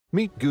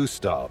Meet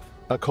Gustave,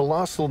 a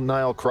colossal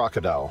Nile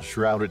crocodile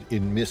shrouded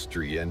in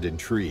mystery and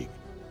intrigue.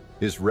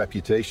 His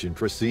reputation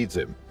precedes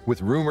him,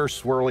 with rumors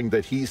swirling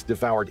that he's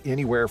devoured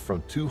anywhere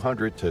from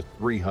 200 to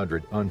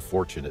 300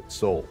 unfortunate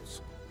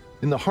souls.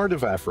 In the heart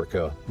of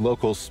Africa,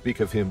 locals speak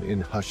of him in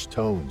hushed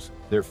tones,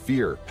 their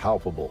fear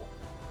palpable.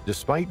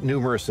 Despite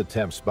numerous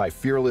attempts by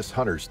fearless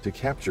hunters to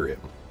capture him,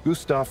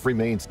 Gustave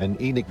remains an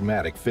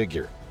enigmatic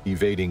figure,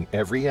 evading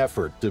every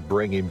effort to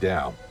bring him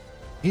down.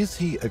 Is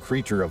he a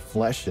creature of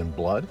flesh and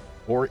blood,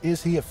 or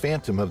is he a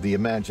phantom of the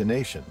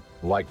imagination,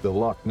 like the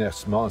Loch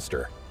Ness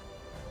Monster?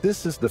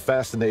 This is the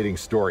fascinating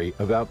story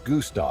about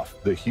Gustave,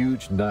 the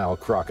huge Nile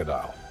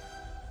crocodile.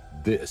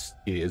 This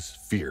is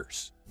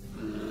fierce.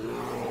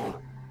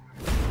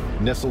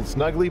 Nestled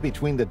snugly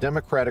between the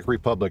Democratic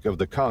Republic of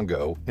the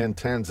Congo and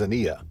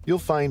Tanzania, you'll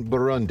find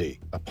Burundi,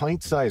 a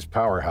pint-sized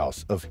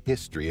powerhouse of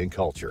history and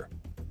culture.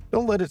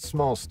 Don't let its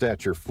small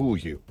stature fool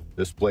you.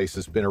 This place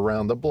has been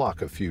around the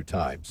block a few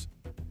times.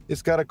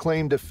 It's got a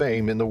claim to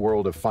fame in the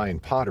world of fine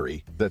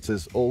pottery that's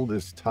as old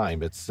as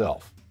time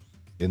itself.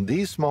 In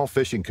these small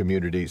fishing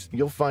communities,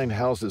 you'll find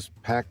houses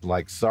packed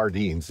like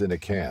sardines in a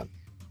can.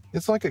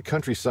 It's like a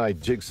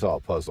countryside jigsaw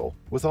puzzle,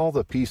 with all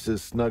the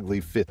pieces snugly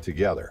fit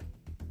together.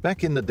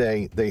 Back in the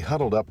day, they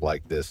huddled up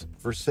like this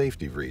for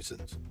safety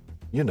reasons.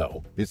 You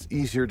know, it's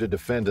easier to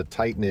defend a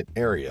tight-knit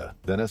area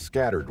than a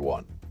scattered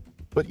one.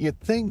 But you'd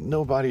think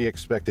nobody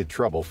expected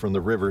trouble from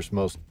the river's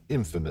most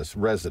infamous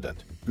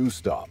resident,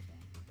 Gustave.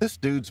 This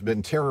dude's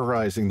been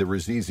terrorizing the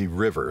Ruzizi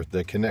River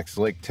that connects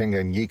Lake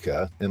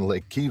Tanganyika and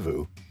Lake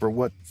Kivu for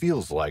what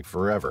feels like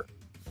forever.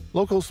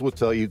 Locals will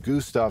tell you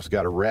Gustave's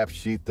got a rap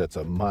sheet that's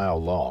a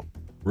mile long.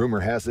 Rumor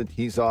has it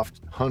he's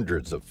offed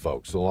hundreds of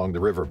folks along the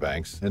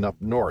riverbanks and up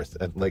north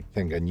at Lake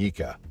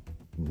Tanganyika.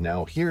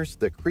 Now here's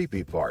the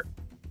creepy part.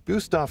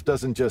 Gustave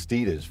doesn't just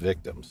eat his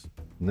victims.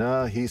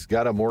 Nah, he's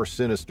got a more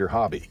sinister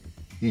hobby.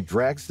 He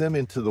drags them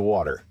into the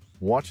water,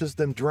 watches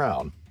them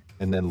drown,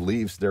 and then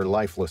leaves their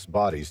lifeless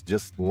bodies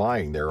just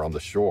lying there on the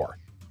shore,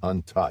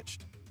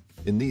 untouched.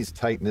 In these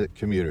tight-knit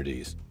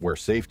communities, where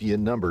safety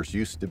in numbers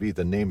used to be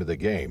the name of the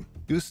game,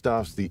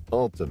 Gustave's the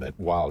ultimate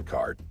wild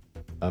card,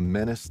 a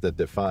menace that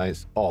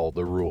defies all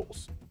the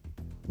rules.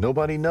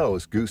 Nobody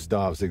knows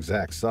Gustave's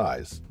exact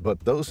size, but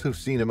those who've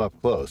seen him up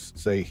close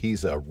say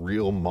he's a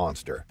real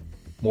monster,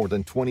 more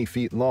than 20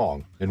 feet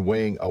long and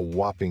weighing a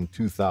whopping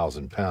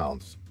 2,000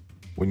 pounds.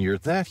 When you're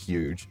that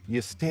huge,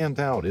 you stand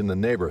out in the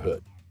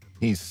neighborhood.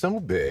 He's so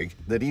big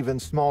that even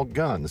small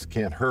guns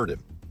can't hurt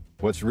him.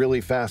 What's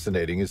really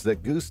fascinating is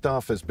that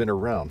Gustave has been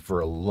around for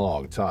a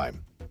long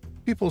time.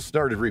 People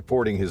started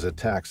reporting his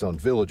attacks on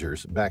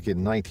villagers back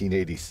in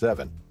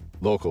 1987.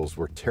 Locals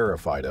were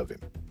terrified of him.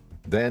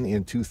 Then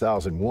in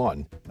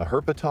 2001, a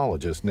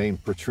herpetologist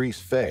named Patrice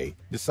Fay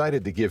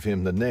decided to give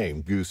him the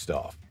name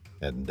Gustave,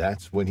 and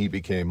that's when he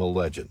became a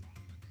legend.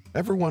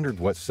 Ever wondered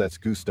what sets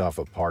Gustave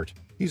apart?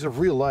 He's a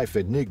real-life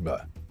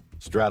enigma,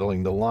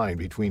 straddling the line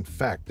between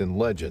fact and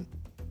legend.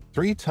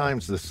 3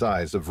 times the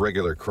size of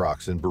regular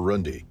crocs in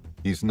Burundi,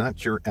 he's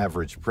not your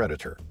average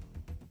predator.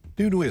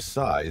 Due to his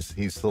size,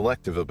 he's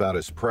selective about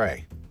his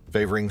prey,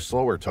 favoring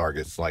slower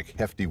targets like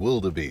hefty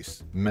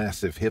wildebeests,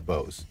 massive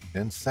hippos,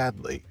 and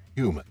sadly,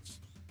 humans.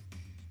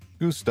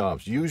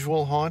 Gustave's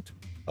usual haunt?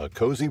 A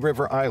cozy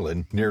river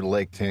island near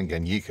Lake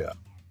Tanganyika.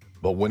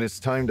 But when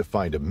it's time to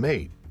find a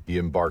mate, he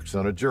embarks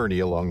on a journey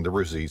along the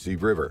Ruzizi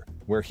River,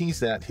 where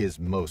he's at his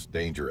most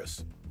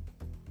dangerous.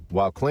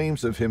 While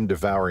claims of him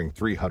devouring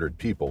 300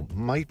 people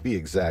might be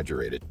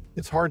exaggerated,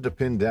 it's hard to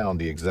pin down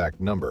the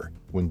exact number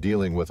when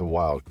dealing with a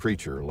wild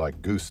creature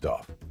like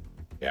Gustave.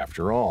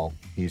 After all,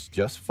 he's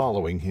just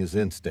following his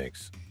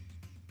instincts.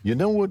 You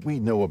know what we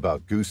know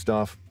about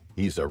Gustave?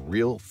 He's a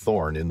real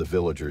thorn in the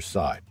villager's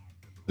side.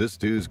 This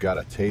dude's got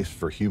a taste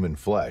for human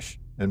flesh,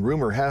 and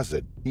rumor has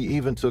it he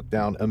even took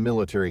down a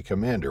military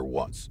commander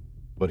once.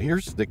 But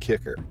here's the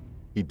kicker.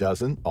 He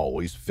doesn't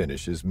always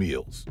finish his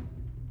meals.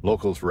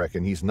 Locals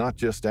reckon he's not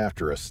just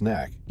after a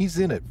snack, he's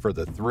in it for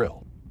the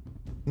thrill.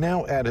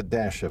 Now add a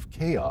dash of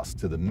chaos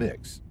to the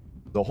mix.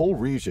 The whole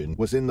region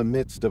was in the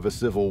midst of a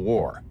civil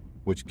war,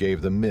 which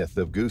gave the myth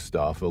of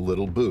Gustave a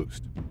little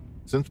boost.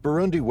 Since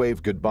Burundi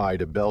waved goodbye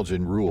to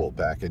Belgian rule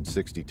back in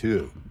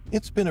 '62,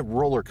 it's been a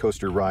roller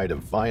coaster ride of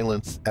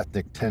violence,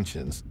 ethnic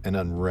tensions, and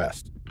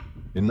unrest.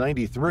 In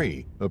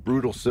 '93, a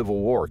brutal civil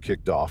war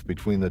kicked off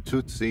between the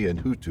Tutsi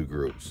and Hutu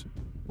groups,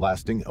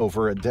 lasting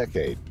over a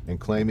decade and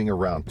claiming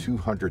around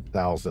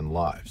 200,000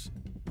 lives.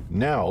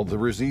 Now, the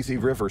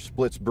Ruzizi River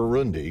splits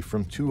Burundi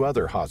from 2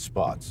 other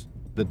hotspots,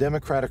 the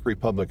Democratic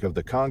Republic of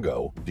the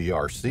Congo,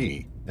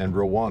 DRC, and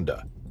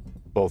Rwanda.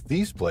 Both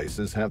these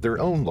places have their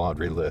own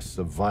laundry lists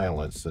of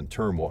violence and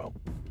turmoil.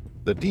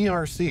 The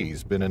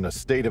DRC's been in a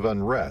state of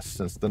unrest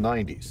since the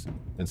 90s,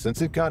 and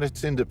since it got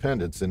its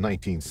independence in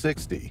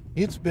 1960,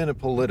 it's been a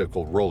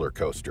political roller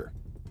coaster.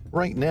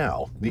 Right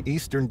now, the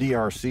eastern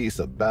DRC's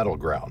a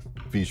battleground,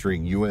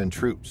 featuring UN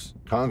troops,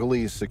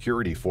 Congolese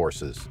security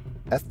forces,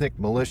 ethnic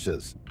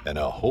militias, and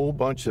a whole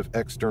bunch of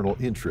external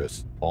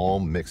interests all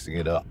mixing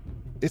it up.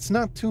 It's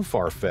not too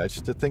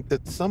far-fetched to think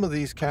that some of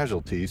these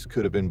casualties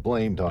could have been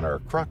blamed on our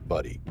croc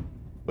buddy.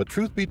 But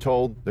truth be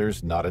told,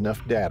 there's not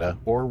enough data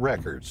or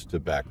records to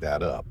back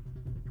that up.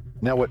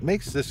 Now, what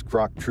makes this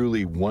croc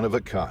truly one of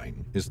a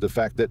kind is the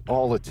fact that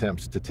all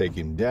attempts to take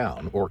him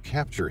down or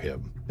capture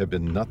him have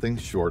been nothing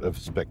short of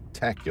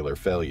spectacular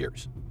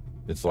failures.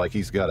 It's like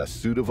he's got a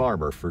suit of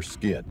armor for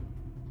skin.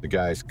 The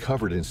guy's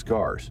covered in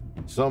scars,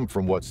 some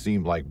from what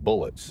seemed like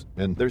bullets,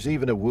 and there's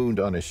even a wound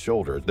on his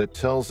shoulder that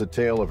tells the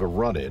tale of a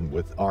run-in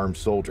with armed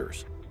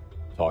soldiers.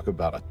 Talk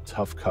about a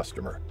tough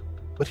customer.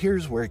 But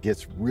here's where it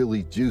gets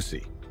really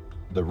juicy.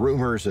 The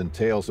rumors and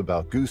tales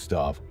about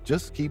Gustave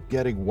just keep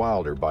getting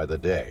wilder by the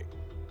day.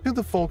 To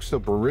the folks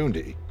of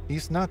Burundi,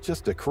 he's not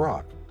just a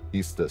croc,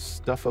 he's the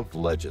stuff of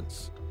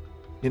legends.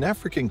 In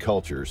African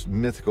cultures,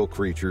 mythical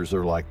creatures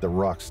are like the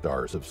rock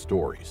stars of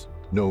stories,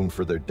 known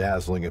for their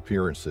dazzling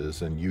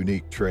appearances and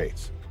unique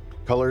traits.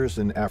 Colors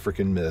in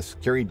African myths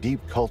carry deep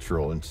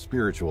cultural and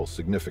spiritual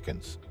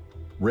significance.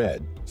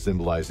 Red,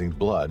 symbolizing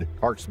blood,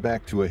 harks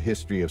back to a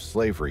history of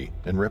slavery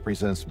and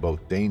represents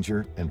both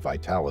danger and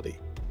vitality.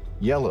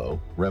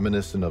 Yellow,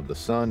 reminiscent of the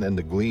sun and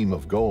the gleam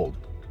of gold,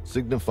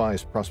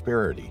 signifies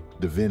prosperity,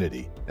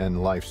 divinity,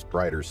 and life's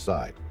brighter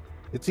side.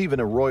 It's even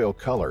a royal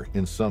color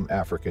in some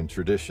African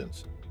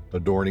traditions,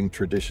 adorning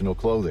traditional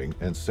clothing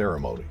and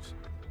ceremonies.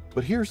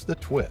 But here's the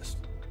twist.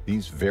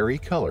 These very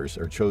colors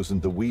are chosen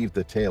to weave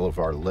the tale of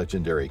our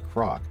legendary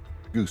croc,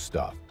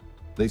 Gustave.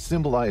 They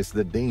symbolize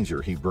the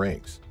danger he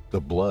brings, the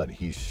blood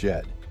he's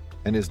shed,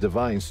 and his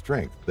divine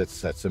strength that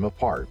sets him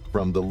apart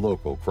from the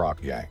local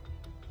croc gang.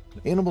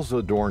 Animals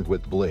adorned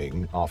with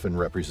bling often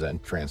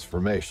represent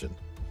transformation,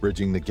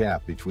 bridging the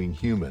gap between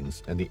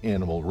humans and the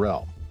animal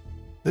realm.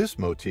 This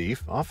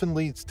motif often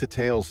leads to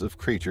tales of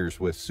creatures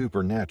with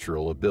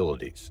supernatural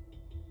abilities.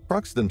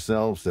 Crocs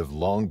themselves have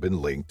long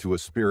been linked to a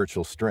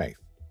spiritual strength,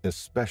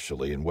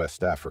 especially in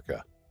West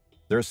Africa.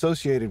 They're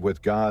associated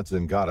with gods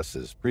and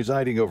goddesses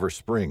presiding over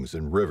springs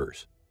and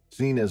rivers,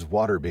 seen as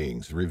water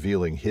beings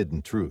revealing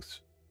hidden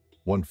truths.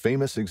 One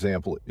famous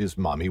example is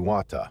Mami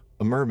Wata,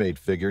 a mermaid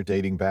figure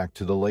dating back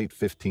to the late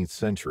 15th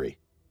century.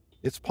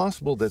 It's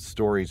possible that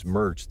stories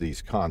merge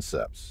these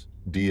concepts,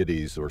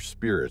 deities or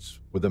spirits,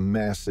 with a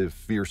massive,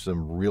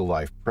 fearsome,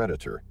 real-life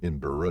predator in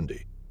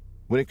Burundi.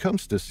 When it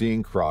comes to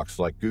seeing crocs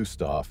like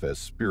Gustave as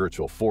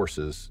spiritual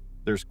forces,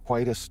 there's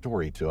quite a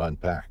story to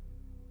unpack.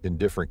 In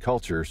different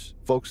cultures,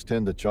 folks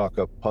tend to chalk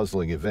up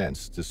puzzling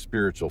events to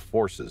spiritual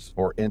forces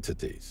or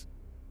entities.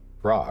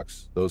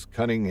 Crocs, those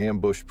cunning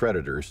ambush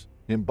predators,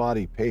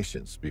 embody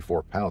patience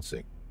before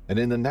pouncing, and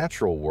in the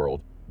natural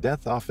world,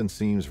 death often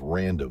seems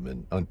random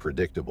and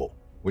unpredictable,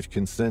 which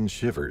can send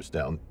shivers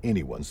down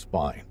anyone's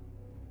spine.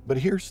 But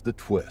here's the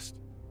twist.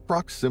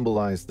 Crocs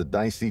symbolize the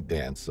dicey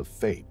dance of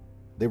fate.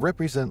 They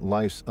represent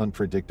life's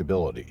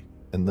unpredictability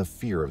and the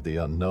fear of the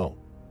unknown.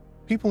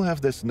 People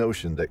have this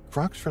notion that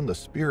crocs from the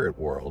spirit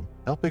world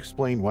help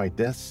explain why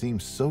death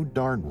seems so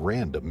darn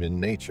random in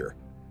nature.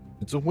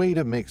 It's a way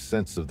to make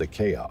sense of the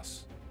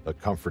chaos, a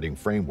comforting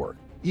framework,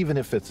 even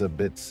if it's a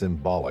bit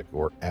symbolic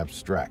or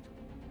abstract.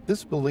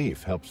 This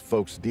belief helps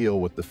folks deal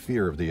with the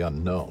fear of the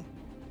unknown.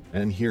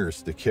 And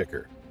here's the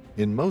kicker.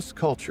 In most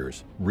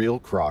cultures, real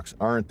crocs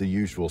aren't the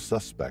usual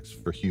suspects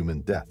for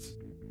human deaths.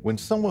 When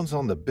someone's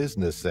on the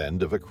business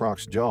end of a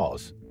croc's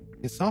jaws,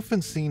 it's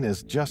often seen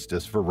as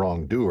justice for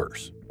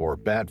wrongdoers, or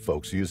bad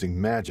folks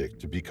using magic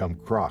to become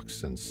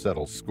crocs and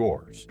settle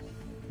scores.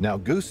 Now,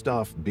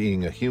 Gustave,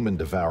 being a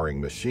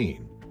human-devouring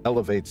machine,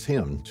 elevates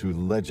him to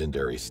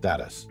legendary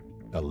status,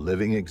 a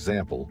living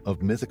example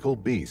of mythical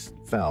beasts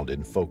found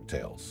in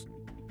folktales.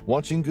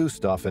 Watching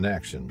Gustave in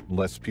action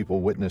lets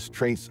people witness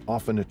traits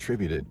often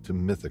attributed to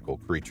mythical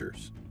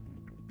creatures.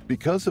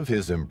 Because of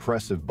his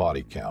impressive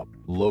body count,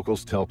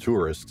 locals tell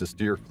tourists to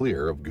steer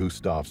clear of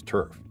Gustave's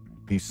turf.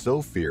 He's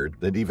so feared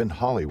that even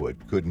Hollywood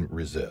couldn't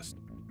resist.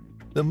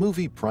 The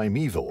movie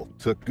Primeval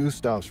took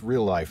Gustave's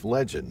real-life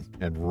legend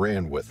and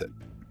ran with it.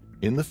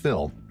 In the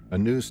film, a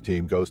news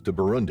team goes to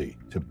Burundi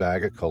to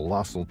bag a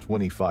colossal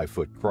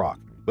 25-foot croc,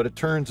 but it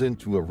turns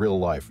into a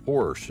real-life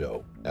horror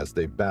show as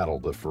they battle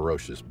the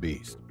ferocious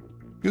beast.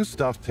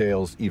 Gustave's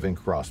tales even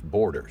cross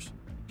borders,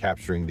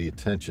 capturing the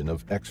attention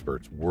of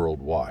experts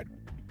worldwide.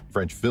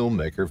 French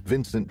filmmaker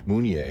Vincent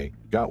Munier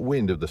got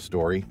wind of the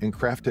story and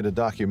crafted a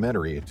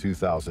documentary in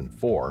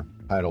 2004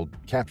 titled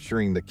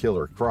Capturing the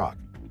Killer Croc.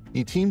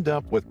 He teamed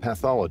up with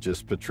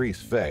pathologist Patrice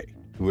Fay,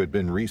 who had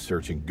been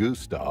researching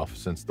Gustave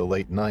since the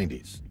late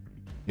 90s.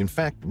 In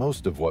fact,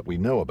 most of what we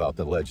know about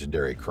the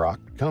legendary croc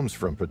comes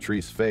from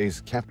Patrice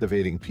Fay's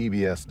captivating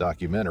PBS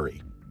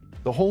documentary.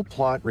 The whole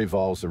plot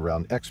revolves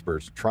around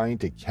experts trying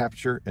to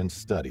capture and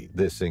study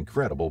this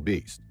incredible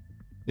beast.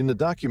 In the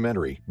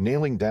documentary,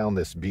 nailing down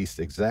this beast's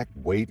exact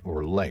weight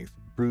or length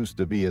proves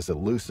to be as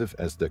elusive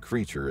as the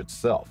creature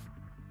itself.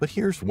 But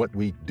here's what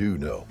we do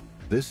know.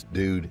 This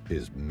dude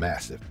is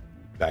massive.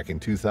 Back in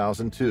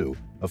 2002,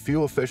 a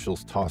few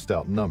officials tossed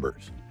out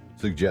numbers,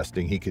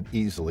 suggesting he could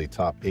easily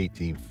top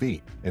 18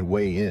 feet and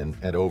weigh in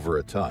at over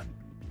a ton.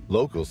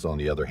 Locals, on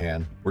the other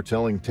hand, were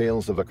telling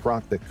tales of a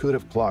croc that could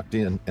have clocked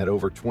in at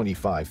over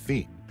 25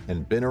 feet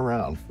and been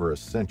around for a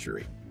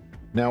century.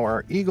 Now,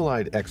 our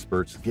eagle-eyed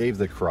experts gave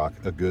the croc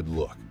a good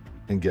look,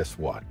 and guess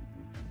what?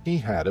 He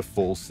had a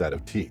full set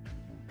of teeth.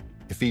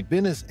 If he'd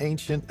been as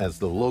ancient as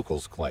the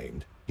locals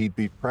claimed, he'd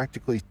be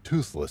practically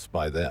toothless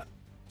by then.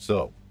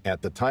 So,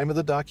 at the time of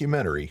the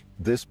documentary,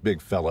 this big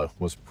fella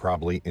was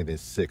probably in his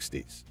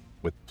 60s,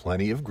 with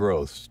plenty of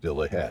growth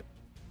still ahead.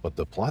 But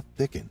the plot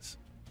thickens.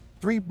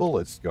 3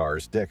 bullet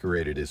scars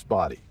decorated his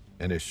body,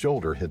 and his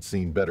shoulder had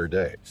seen better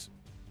days.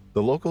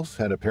 The locals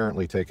had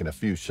apparently taken a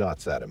few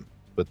shots at him,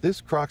 but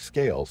this croc's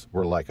scales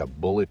were like a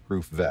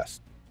bulletproof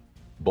vest.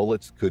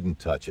 Bullets couldn't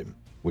touch him,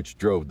 which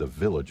drove the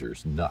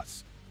villagers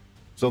nuts.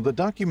 So the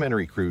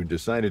documentary crew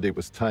decided it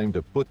was time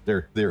to put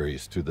their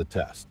theories to the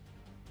test.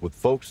 With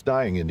folks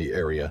dying in the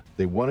area,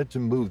 they wanted to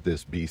move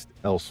this beast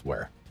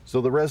elsewhere,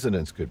 so the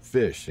residents could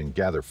fish and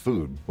gather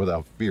food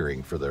without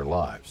fearing for their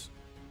lives.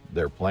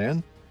 Their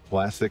plan?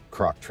 Classic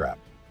croc trap,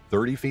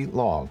 30 feet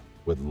long,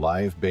 with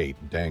live bait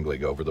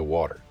dangling over the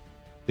water.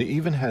 They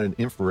even had an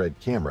infrared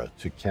camera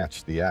to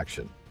catch the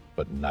action,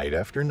 but night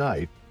after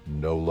night,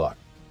 no luck.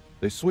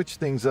 They switched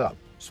things up,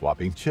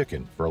 swapping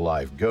chicken for a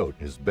live goat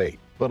as bait,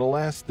 but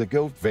alas, the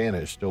goat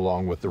vanished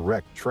along with the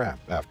wrecked trap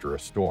after a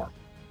storm.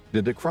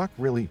 Did the croc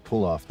really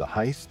pull off the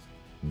heist?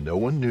 No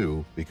one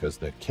knew because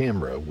the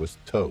camera was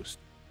toast.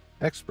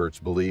 Experts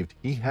believed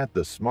he had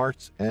the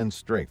smarts and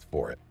strength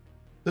for it.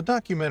 The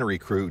documentary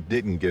crew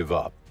didn't give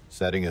up,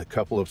 setting a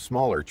couple of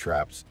smaller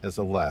traps as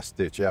a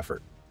last-ditch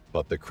effort.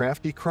 But the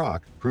crafty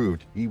croc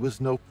proved he was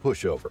no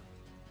pushover.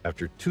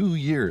 After 2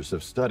 years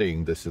of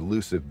studying this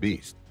elusive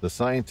beast, the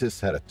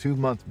scientists had a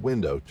 2-month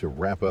window to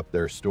wrap up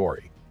their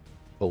story.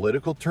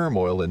 Political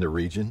turmoil in the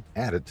region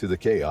added to the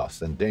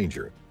chaos and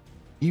danger.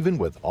 Even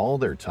with all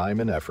their time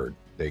and effort,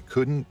 they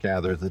couldn't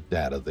gather the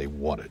data they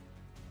wanted.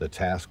 The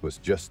task was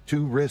just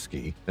too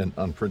risky and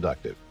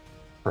unproductive.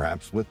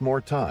 Perhaps with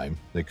more time,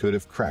 they could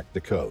have cracked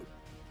the code.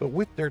 But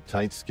with their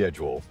tight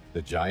schedule,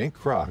 the giant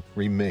croc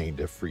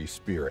remained a free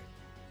spirit.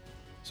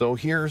 So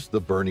here's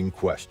the burning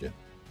question.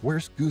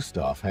 Where's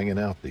Gustave hanging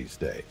out these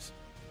days?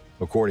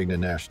 According to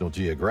National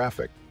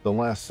Geographic, the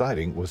last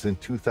sighting was in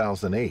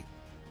 2008.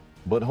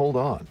 But hold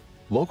on,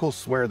 locals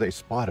swear they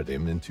spotted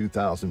him in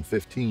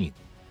 2015.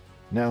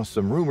 Now,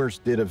 some rumors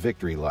did a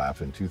victory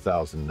lap in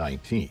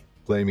 2019,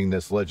 claiming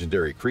this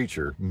legendary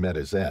creature met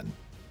his end.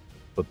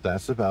 But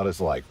that's about as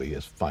likely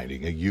as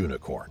finding a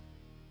unicorn.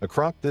 A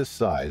croc this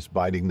size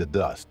biting the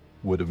dust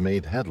would have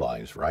made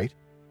headlines, right?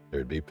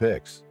 There'd be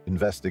pics,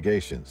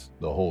 investigations,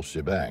 the whole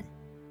shebang.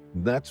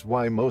 That's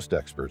why most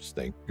experts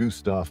think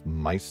Gustave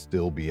might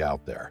still be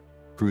out there,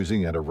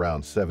 cruising at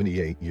around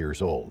 78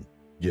 years old,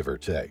 give or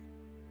take.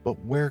 But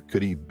where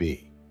could he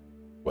be?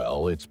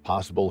 Well, it's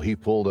possible he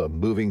pulled a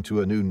moving to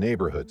a new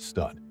neighborhood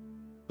stunt.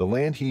 The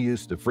land he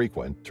used to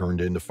frequent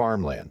turned into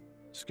farmland,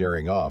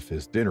 scaring off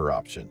his dinner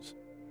options.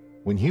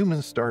 When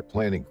humans start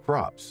planting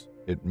crops,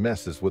 it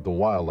messes with the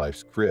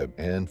wildlife's crib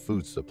and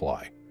food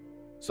supply.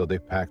 So they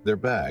pack their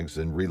bags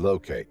and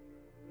relocate.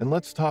 And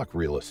let's talk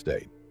real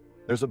estate.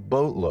 There's a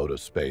boatload of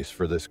space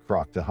for this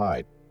croc to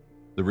hide.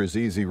 The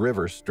Ruzizi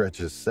River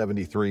stretches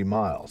 73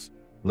 miles.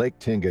 Lake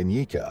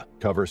Tanganyika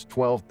covers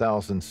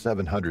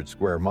 12,700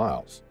 square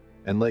miles.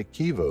 And Lake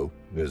Kivu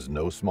is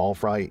no small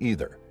fry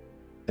either.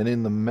 And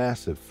in the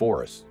massive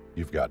forests,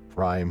 you've got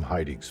prime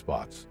hiding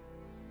spots.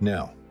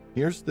 Now,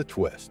 here's the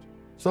twist.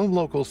 Some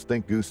locals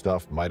think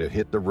Gustave might have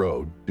hit the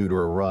road due to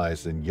a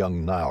rise in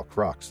young Nile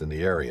crocs in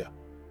the area.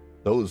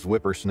 Those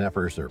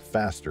whippersnappers are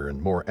faster and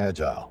more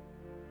agile,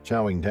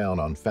 chowing down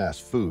on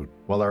fast food,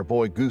 while our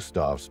boy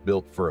Gustave's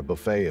built for a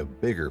buffet of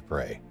bigger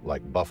prey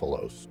like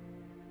buffaloes.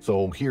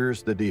 So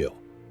here's the deal.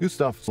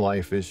 Gustave's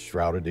life is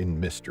shrouded in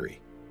mystery.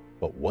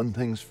 But one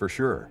thing's for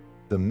sure,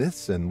 the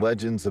myths and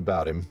legends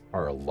about him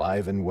are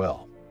alive and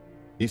well.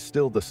 He's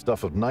still the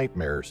stuff of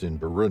nightmares in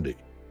Burundi.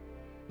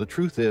 The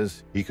truth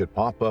is, he could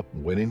pop up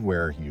when and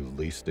where you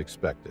least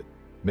expected,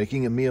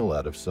 making a meal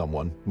out of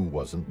someone who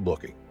wasn't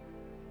looking.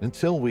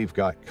 Until we've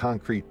got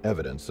concrete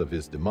evidence of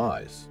his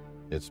demise,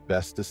 it's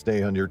best to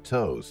stay on your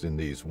toes in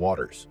these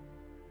waters.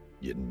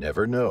 You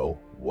never know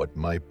what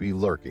might be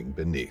lurking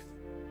beneath.